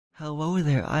Hello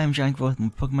there, I am GiantGrotle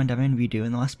from Pokemon Diamond video.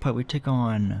 In the last part we took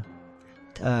on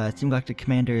Team Galactic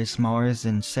Commanders Mars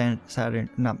and Saturn,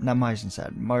 not Mars and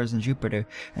Saturn, Mars and Jupiter,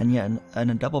 and yet in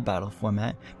a double battle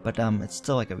format, but it's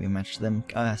still like a rematch to them.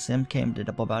 Sam came to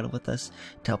double battle with us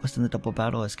to help us in the double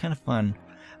battle. It's kind of fun.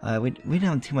 We didn't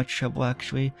have too much trouble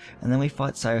actually, and then we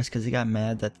fought Cyrus because he got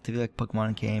mad that the three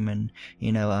Pokemon came and,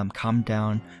 calmed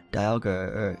down Dialga,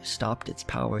 or stopped its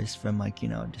powers from,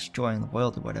 destroying the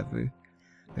world or whatever.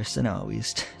 Or Sinnoh at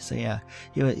least. So yeah,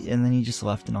 and then he just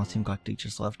left, and all Team Galactic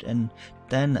just left. And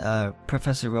then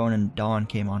Professor Rowan and Dawn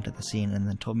came onto the scene and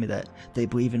then told me that they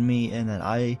believe in me and that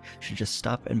I should just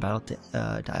stop and battle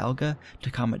Dialga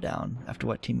to calm it down after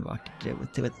what Team Galactic did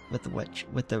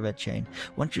with the red chain.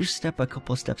 Once you step a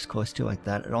couple steps close to it like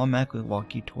that, it automatically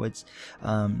walk you towards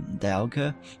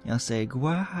Dialga. I'll say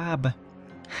grab.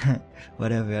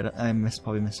 Whatever. I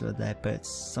probably misread that, but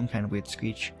it's some kind of weird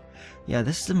screech. Yeah,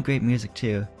 this is some great music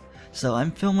too. So I'm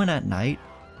filming at night,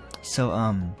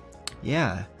 so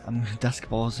yeah, dusk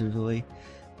balls are really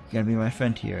gonna be my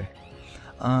friend here.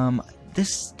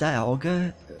 This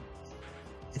Dialga,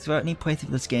 throughout any playthrough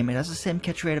of this game, it has the same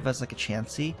catch rate as like a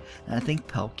Chansey, and I think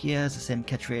Palkia has the same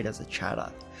catch rate as a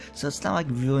Chatot. So it's not like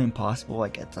really impossible,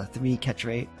 like it's a 3 catch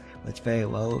rate, but it's very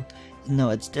low.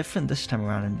 No, it's different this time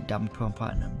around in Diamond, Pearl, and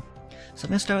Platinum. So I'm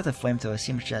gonna start with a flamethrower,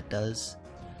 see how much that does.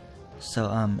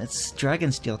 So it's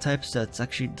Dragon Steel type, so it's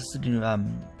actually just to do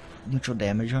neutral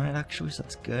damage on it actually, so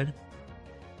that's good.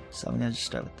 So I'm gonna just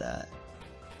start with that.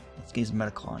 Let's use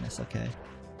medical on this, okay.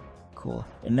 Cool.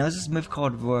 It knows this move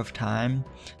called Roar of Time,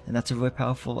 and that's a really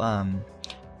powerful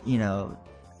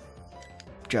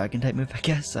Dragon type move, I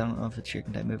guess. I don't know if it's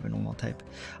Dragon type move or normal type.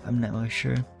 I'm not really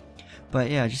sure.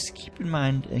 But yeah, just keep in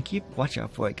mind and watch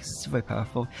out for it because it's very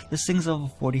powerful. This thing's level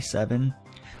 47.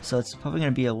 So it's probably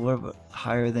going to be a little bit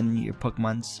higher than your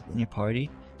Pokemon's in your party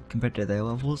compared to their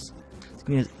levels. It's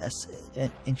going to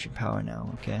use Ancient Power now,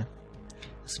 okay?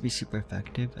 This will be super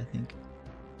effective, I think.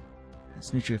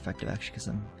 It's neutral effective actually because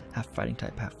I'm half fighting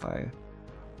type, half fire.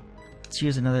 Let's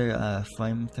use another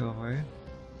flamethrower.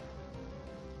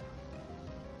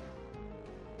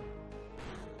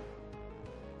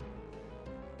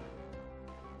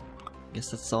 I guess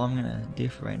that's all I'm gonna do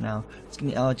for right now. It's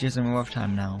gonna be allergies and Roar of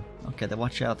Time now. Okay, then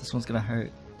watch out, this one's gonna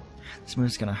hurt. This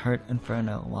move's gonna hurt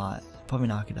Inferno a lot. Probably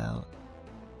knock it out.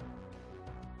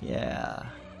 Yeah.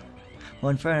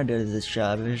 Well, Inferno did its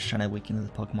job, it was just trying to weaken the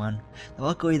Pokemon.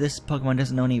 Luckily, this Pokemon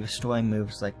doesn't know any restoring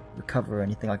moves like Recover or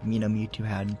anything like Mewtwo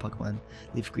had in Pokemon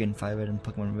Leaf Green and Fire Red and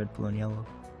Pokemon Red, Blue, and Yellow.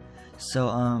 So,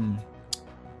 I'm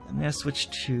gonna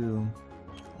switch to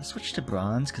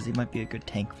Bronze, because he might be a good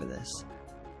tank for this.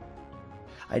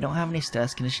 I don't have any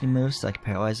status conditioning moves like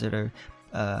Paralyze it or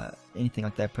anything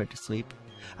like that, put it to sleep.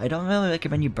 I don't really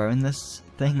recommend you burn this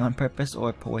thing on purpose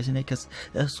or poison it because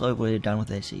it'll slowly weigh it down with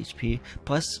its HP.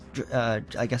 Plus,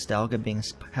 I guess Dialga being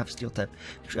half steel type,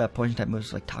 poison type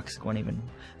moves like Toxic won't even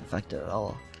affect it at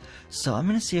all. So I'm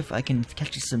gonna see if I can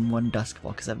catch this in one Dusk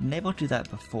Ball because I've been able to do that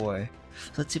before.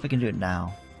 So let's see if I can do it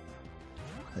now.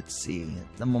 Let's see.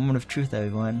 The moment of truth,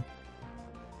 everyone.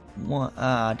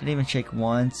 Didn't even shake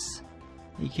once.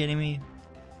 Are you kidding me?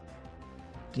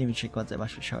 Didn't even shake once that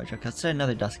much for charge. Okay, let's try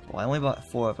another Dusk Ball. I only bought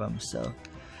 4 of them, so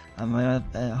I'm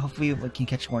gonna hopefully we can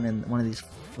catch one in one of these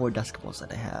 4 Dusk Balls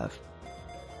that I have.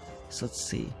 So let's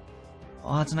see.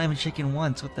 Oh, it's not even shaking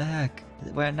once. What the heck?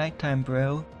 We're at nighttime,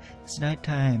 bro. It's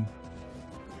nighttime.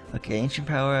 Okay, Ancient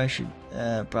Power. I should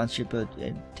Bronze should be able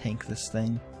to tank this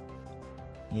thing.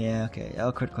 Yeah. Okay.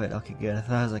 Oh, critical hit. Okay, good. I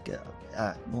thought it was like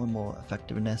a normal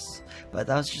effectiveness, but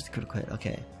that was just a critical hit.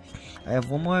 Okay. I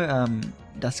have one more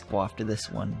Dusk Ball after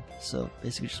this one, so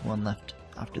basically just one left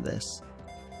after this.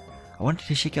 I wanted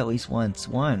to shake at least once.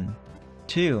 1,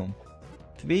 2,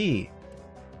 3.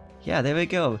 Yeah, there we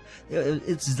go.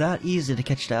 It's that easy to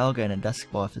catch Dialga in a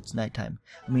Dusk Ball if it's nighttime.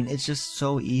 I mean, it's just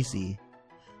so easy.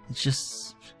 It's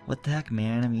just, what the heck,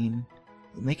 man? I mean,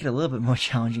 make it a little bit more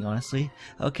challenging, honestly.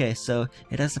 Okay, so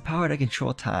it has the power to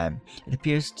control time. It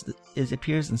appears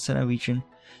in Sinnoh region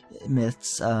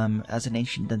myths as an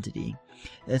ancient entity.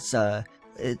 Its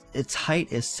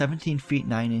height is 17 feet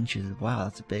 9 inches. Wow,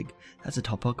 that's a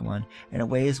tall Pokemon, and it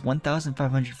weighs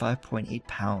 1,505.8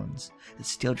 pounds.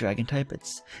 It's Steel Dragon type.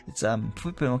 Its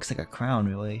footprint looks like a crown,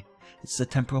 really. It's a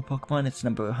temporal Pokemon. It's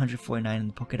number 149 in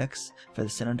the Pokedex for the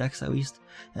Sinnoh Dex, at least.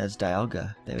 And it's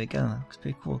Dialga. There we go. That looks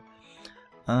pretty cool.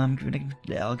 Give a nickname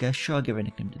to Dialga. Sure, I'll give a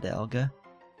nickname to Dialga.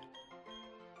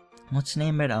 Let's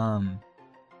name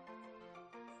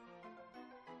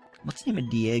it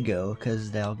Diego,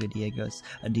 because Dialga Diego's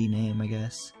a D name, I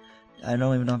guess. I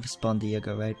don't even know if it's spelled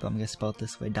Diego right, but I'm gonna spell it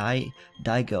this way.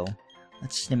 Daigo.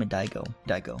 Let's just name it Daigo.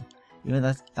 Even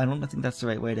that's, I don't think that's the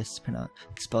right way to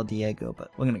spell Diego,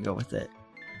 but we're gonna go with it.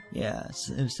 Yeah,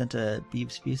 so it was sent to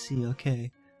Beebs BC.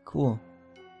 Okay, cool.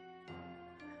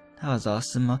 That was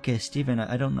awesome. Okay, Steven,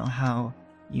 I don't know how.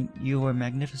 You were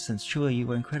magnificent. Truly, you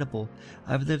were incredible.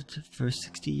 I've lived for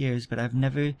 60 years, but I've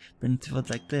never been thrilled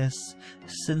like this.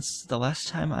 Since the last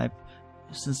time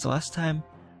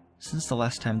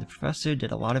the professor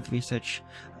did a lot of research,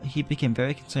 he became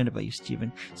very concerned about you,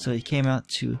 Steven. So he came out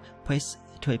to a place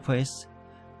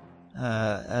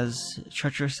as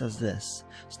treacherous as this.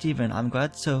 Steven, I'm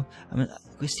so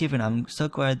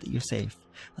glad that you're safe.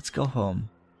 Let's go home.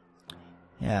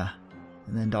 Yeah.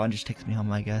 And then Dawn just takes me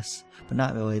home, I guess. But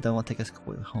not really. Dawn will take us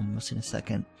home in a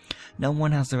second. No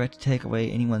one has the right to take away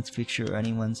anyone's future or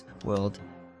anyone's world.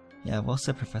 Yeah, well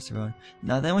said, Professor Rowan.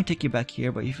 Now they only take you back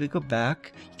here, but if you go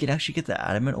back, you can actually get the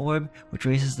Adamant Orb, which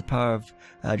raises the power of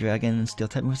Dragon and Steel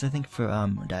type moves, I think, for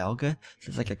Dialga. So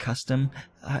it's like a custom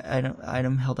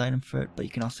held item for it, but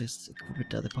you can also equip it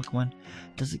to other Pokemon.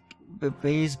 Does it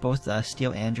raise both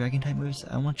Steel and Dragon type moves?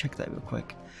 I want to check that real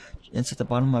quick. It's at the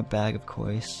bottom of my bag, of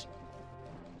course.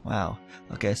 Wow.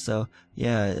 Okay, so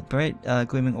yeah, bright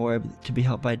gleaming orb to be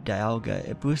held by Dialga.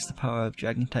 It boosts the power of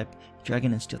Dragon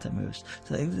and Steel type moves.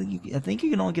 So I think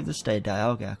you can only give this to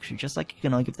Dialga, actually, just like you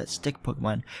can only give that stick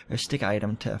Pokemon or stick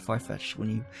item to Farfetch when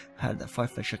you had that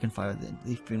Farfetch looking fire the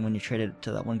Leaf Green when you traded it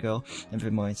to that one girl in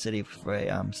Vermilion City for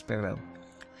a Sparrow.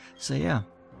 So yeah.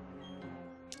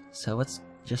 So let's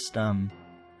just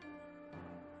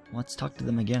let's talk to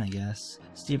them again, I guess.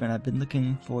 Steven, I've been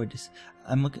looking forward to.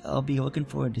 I'll be looking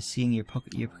forward to seeing your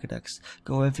Pokedex.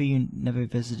 Go wherever you never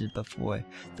visited before.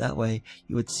 That way,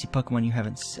 you would see Pokemon you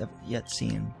haven't yet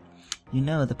seen. You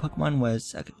know that Pokemon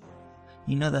was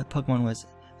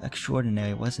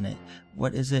extraordinary, wasn't it?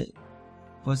 What is it?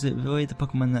 Was it really the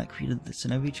Pokemon that created the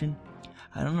Sinnoh region?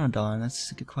 I don't know, Dawn.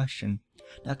 That's a good question.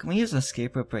 Now, can we use an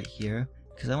escape rope right here?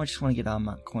 Because I just want to get out of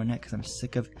Mount Coronet, because I'm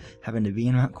sick of having to be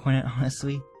in Mount Coronet,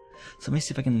 honestly. So let me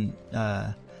see if I can,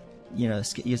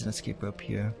 use an escape rope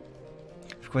here.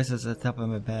 Of course, it's at the top of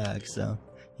my bag, so,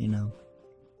 you know.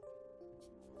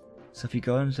 So if you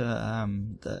go into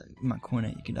the Mount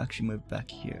Coronet, you can actually move back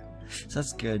here. So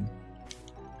that's good.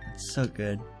 That's so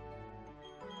good.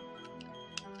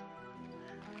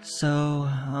 So,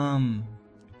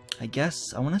 I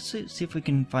guess I want to see if we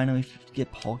can finally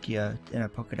get Palkia in our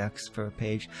Pokedex for a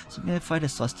page. So I'm going to fly to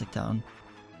Celestic Town.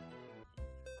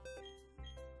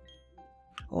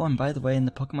 Oh, and by the way, in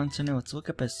the Pokemon Center, let's look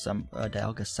up a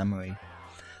Dialga summary.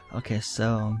 Okay,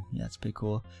 so, yeah, it's pretty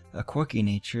cool. Quirky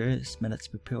nature, Smedet's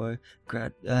pure,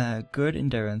 good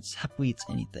endurance, happily eats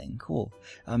anything. Cool.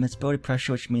 It's ability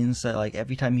pressure, which means that, like,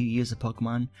 every time you use a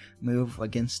Pokemon move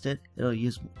against it, it'll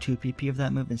use 2 PP of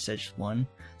that move instead of just 1.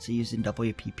 So you're using double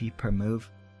your PP per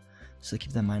move. So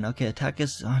keep that in mind. Okay, attack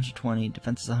is 120,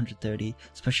 defense is 130,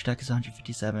 special attack is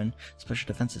 157, special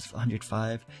defense is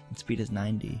 105, and speed is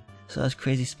 90. So that's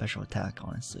crazy special attack,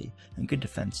 honestly. And good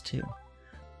defense, too.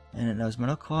 And it knows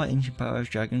Metal Claw, Ancient Powers,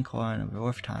 Dragon Claw, and Roar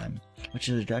of Time, which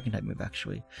is a Dragon type move,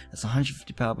 actually. That's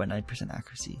 150 power by 9%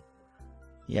 accuracy.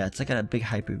 Yeah, it's like a big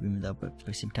Hyper Beam, though, but for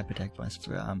the same type attack bonus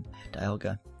for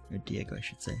Dialga, or Diego, I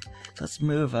should say. So let's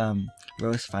move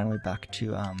Rose finally back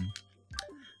to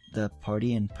the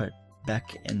party and put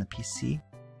back in the PC.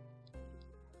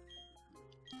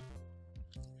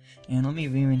 And let me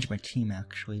rearrange my team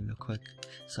actually real quick.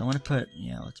 So I want to put,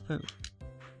 let's put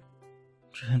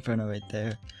Inferno right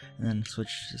there, and then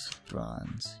switch to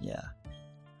Bronze. Yeah.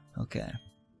 Okay.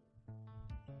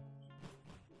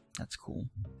 That's cool.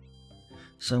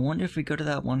 So I wonder if we go to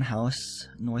that one house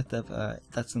north of,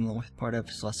 that's in the north part of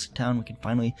Celestic Town, we can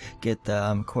finally get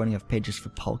the recording of pages for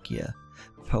Palkia.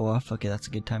 Pro off. Okay, that's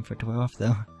a good time for it to wear off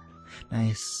though.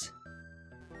 Nice.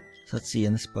 So let's see,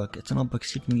 in this book, it's an old book,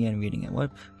 Stephen began reading it.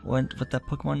 When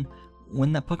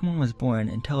that Pokemon was born,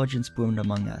 intelligence bloomed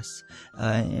among us,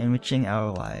 enriching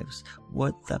our lives.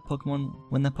 When that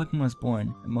Pokemon was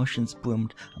born, emotions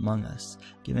bloomed among us,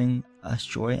 giving us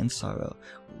joy and sorrow.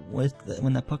 When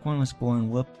that Pokemon was born,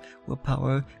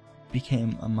 willpower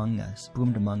bloomed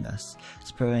among us,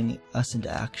 spurring us into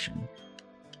action.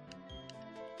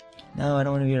 No, I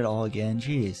don't want to read it all again,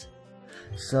 jeez.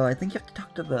 So I think you have to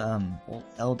talk to the old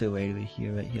elder lady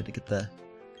right here to get the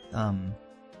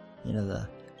the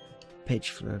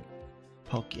page for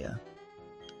Palkia.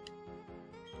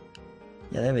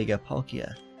 Yeah, there we go,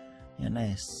 Palkia. Yeah,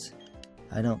 nice.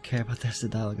 I don't care about the rest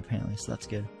of the dialogue apparently, so that's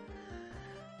good.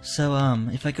 So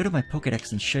if I go to my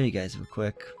Pokedex and show you guys real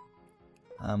quick,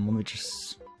 let me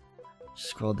just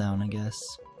scroll down, I guess.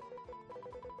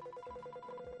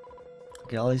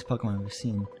 Okay, all these Pokemon we've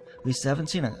seen. We still haven't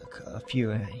seen a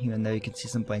few here and there. You can see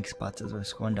some blank spots as we're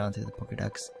scrolling down through the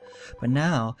Pokédex. But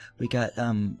now we got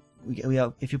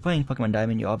if you're playing Pokemon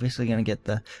Diamond, you're obviously gonna get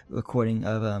the recording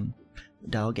of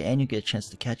Dialga, and you get a chance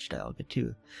to catch Dialga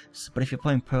too. But if you're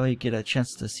playing Pearl, you get a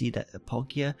chance to see that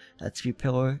Palkia, that Speed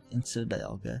Pillar, instead of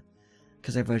Dialga,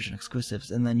 because they're version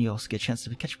exclusives. And then you also get a chance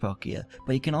to catch Palkia.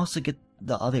 But you can also get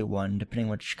the other one depending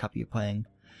on which copy you're playing.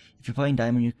 If you're playing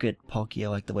Diamond, you get Palkia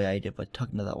like the way I did, by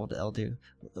talking to that old elder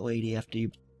lady after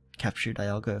you capture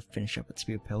Dialga, finish up with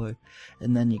Spear Pillar,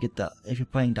 and then you get if you're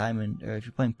playing Diamond, or if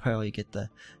you're playing Pearl, you get the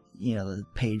the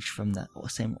page from that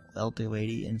same elder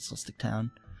lady in Celestic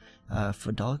Town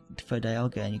for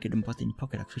Dialga, and you get them both in your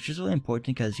Pokédex, which is really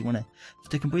important because you want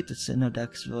to complete the Sinnoh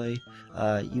Dex. Really,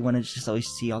 you want to just always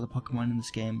see all the Pokemon in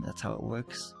this game. That's how it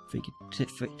works.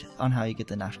 On how you get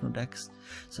the national Dex.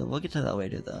 So we'll get to that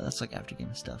later though. That's like after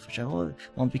game stuff, which I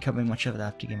won't be covering much of the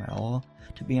after game at all,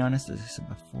 to be honest, as I said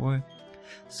before.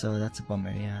 So that's a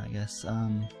bummer, yeah, I guess.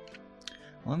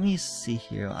 Let me see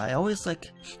here. I always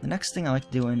like, the next thing I like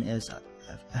doing is,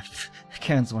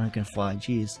 Karen's the one who can fly,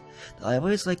 jeez. I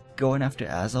always like going after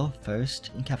Azelf first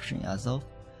and capturing Azelf.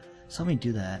 So let me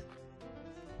do that.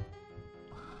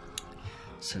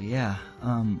 So yeah,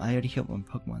 I already hit one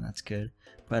Pokemon, that's good.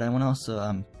 But I want to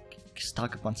also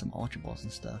stock up on some Ultra Balls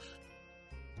and stuff.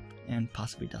 And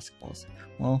possibly Dusk Balls.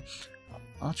 Well,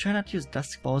 I'll try not to use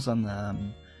Dusk Balls on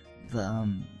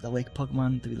the Lake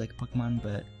Pokemon, 3 Lake Pokemon,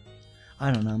 but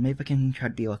I don't know, maybe I can try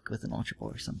to be like with an Ultra Ball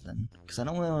or something. Because I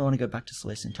don't really want to go back to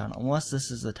Celestic Town, unless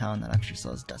this is the town that actually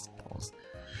sells Dusk Balls.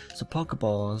 So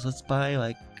Pokeballs, let's buy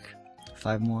like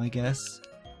 5 more, I guess.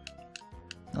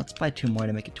 Let's buy 2 more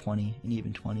to make it 20, an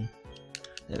even 20.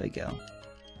 There we go.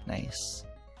 Nice.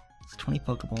 So 20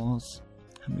 Pokeballs.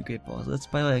 How many Great Balls? Let's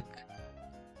buy like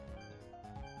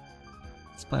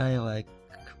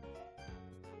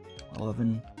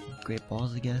 11 Great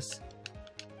Balls, I guess.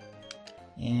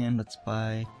 And let's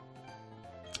buy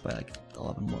like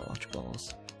 11 more Ultra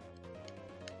Balls.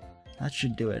 That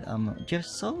should do it. Do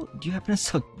you happen to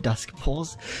sell Dusk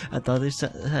Balls at the other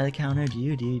side of the counter? Do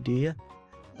you?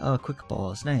 Oh, Quick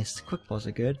Balls, nice. Quick Balls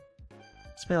are good.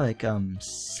 Let's buy like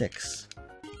 6.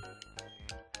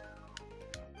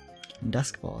 And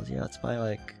Dusk Balls, yeah, let's buy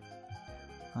like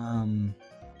 11,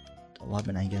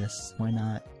 I guess. Why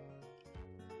not?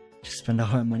 Just spend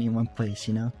all our money in one place,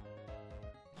 you know?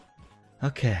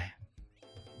 Okay.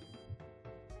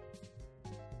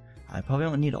 I probably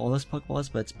don't need all those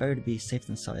Pokeballs, but it's better to be safe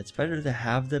than sorry. It's better to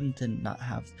have them to not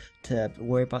have to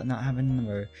worry about not having them,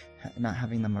 or not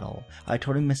having them at all. I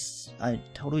totally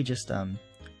just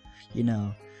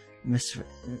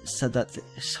said that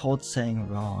whole saying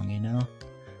wrong, you know.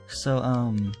 So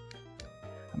I'm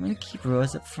gonna keep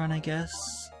Rose up front, I guess.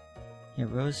 Yeah,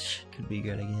 Rose could be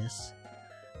good, I guess.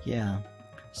 Yeah.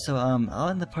 So I'll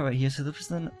end the part right here. So this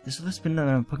has been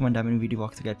the Pokemon Diamond video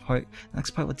walkthrough guide part. Next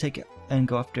part we'll take it and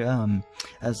go after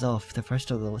Azelf, the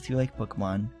first of the 3 Lake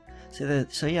Pokemon.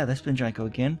 So yeah, that's been GiantGrotle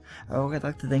again. I would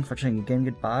like to thank you for watching again.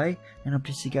 Goodbye, and hope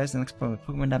to see you guys in the next part of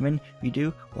Pokemon Diamond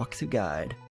video walkthrough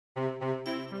guide.